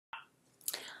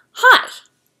Hi!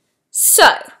 So,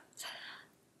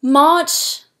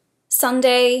 March,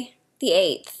 Sunday the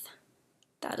 8th.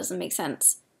 That doesn't make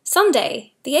sense.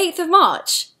 Sunday, the 8th of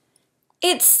March.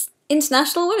 It's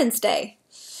International Women's Day.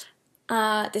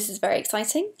 This is very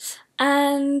exciting,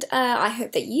 and I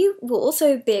hope that you will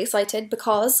also be excited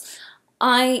because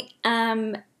I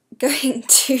am going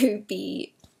to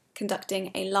be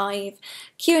conducting a live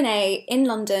Q&A in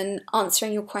London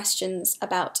answering your questions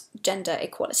about gender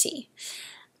equality.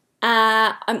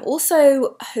 I'm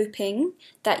also hoping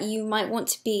that you might want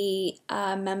to be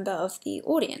a member of the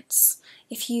audience.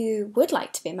 If you would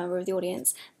like to be a member of the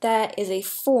audience, there is a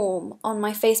form on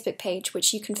my Facebook page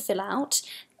which you can fill out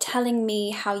telling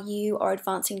me how you are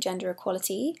advancing gender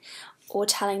equality, or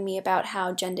telling me about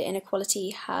how gender inequality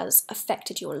has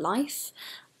affected your life,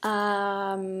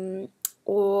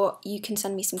 or you can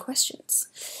send me some questions.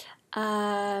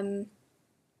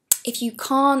 If you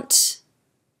can't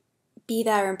be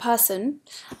there in person,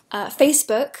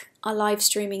 Facebook are live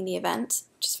streaming the event,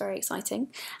 which is very exciting,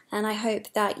 and I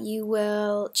hope that you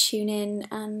will tune in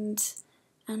and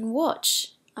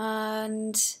watch.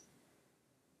 And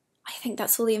I think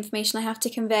that's all the information I have to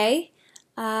convey,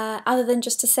 other than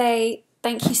just to say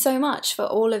thank you so much for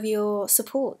all of your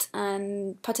support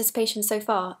and participation so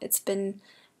far. It's been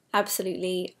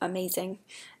absolutely amazing,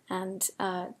 and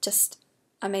just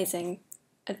amazing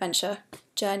adventure,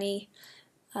 journey,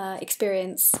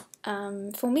 experience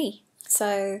for me.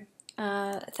 So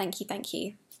thank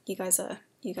you. You guys are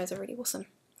really awesome.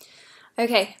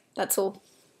 Okay, that's all.